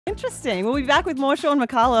Interesting. We'll be back with more Shaun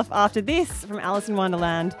Micallef after this from Alice in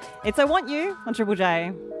Wonderland. It's I Want You on Triple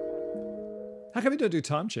J. How come you don't do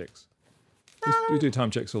time checks? We do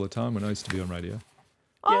time checks all the time when I used to be on radio.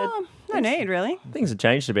 Oh, no need, really. Things have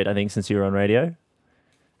changed a bit, I think, since you were on radio.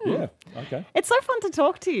 Yeah, okay. It's so fun to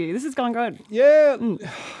talk to you. This has gone good. Yeah,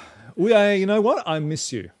 you know what? I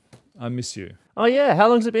miss you. Oh, yeah. How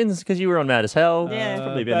long's it been? Because you were on Mad as Hell. Yeah.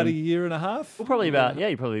 Probably been About a year and a half. Well, probably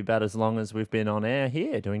about as long as we've been on air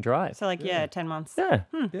here doing Drive. So 10 months. Yeah.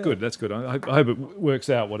 Yeah. Good, that's good. I hope it works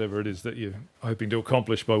out, whatever it is that you're hoping to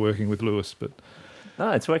accomplish by working with Lewis. But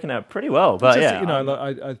No, it's working out pretty well. But just, yeah. you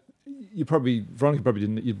know, Veronica probably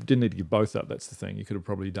didn't need to give both up. That's the thing. You could have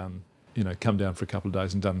probably done, come down for a couple of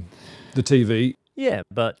days and done the TV. Yeah,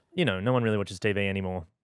 but, no one really watches TV anymore.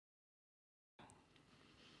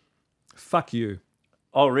 Fuck you.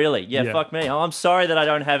 Oh, really? Yeah, fuck me. Oh, I'm sorry that I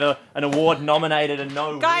don't have an award-nominated and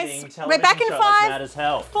no Guys, winning television we're back in show 5, like Mad as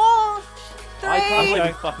Hell. 4, 3. I can't believe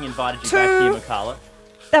we fucking invited you back here, Micallef.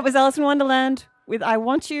 That was Alice in Wonderland with I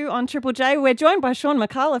Want You on Triple J. We're joined by Shaun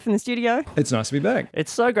Micallef in the studio. It's nice to be back.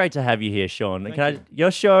 It's so great to have you here, Shaun.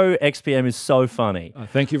 Your show, XPM, is so funny.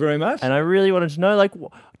 Thank you very much. And I really wanted to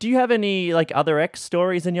know, do you have any, other ex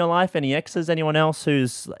stories in your life? Any exes? Anyone else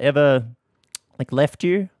who's ever, left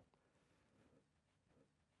you?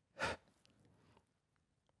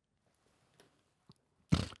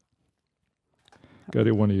 Go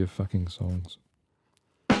to one of your fucking songs.